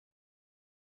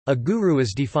A guru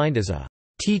is defined as a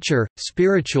teacher,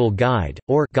 spiritual guide,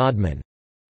 or godman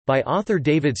by author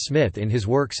David Smith in his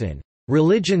works in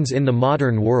Religions in the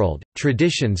Modern World,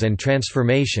 Traditions and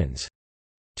Transformations.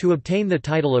 To obtain the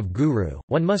title of guru,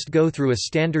 one must go through a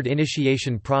standard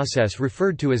initiation process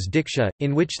referred to as diksha,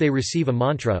 in which they receive a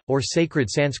mantra, or sacred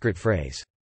Sanskrit phrase.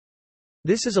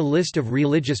 This is a list of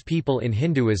religious people in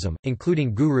Hinduism,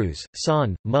 including gurus,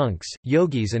 sant, monks,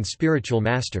 yogis and spiritual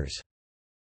masters.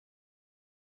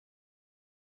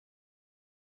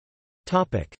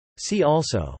 See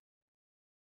also: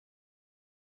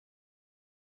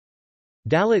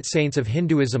 Dalit saints of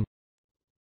Hinduism,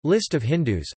 List of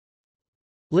Hindus,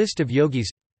 List of yogis.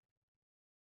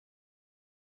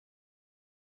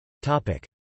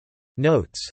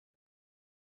 Notes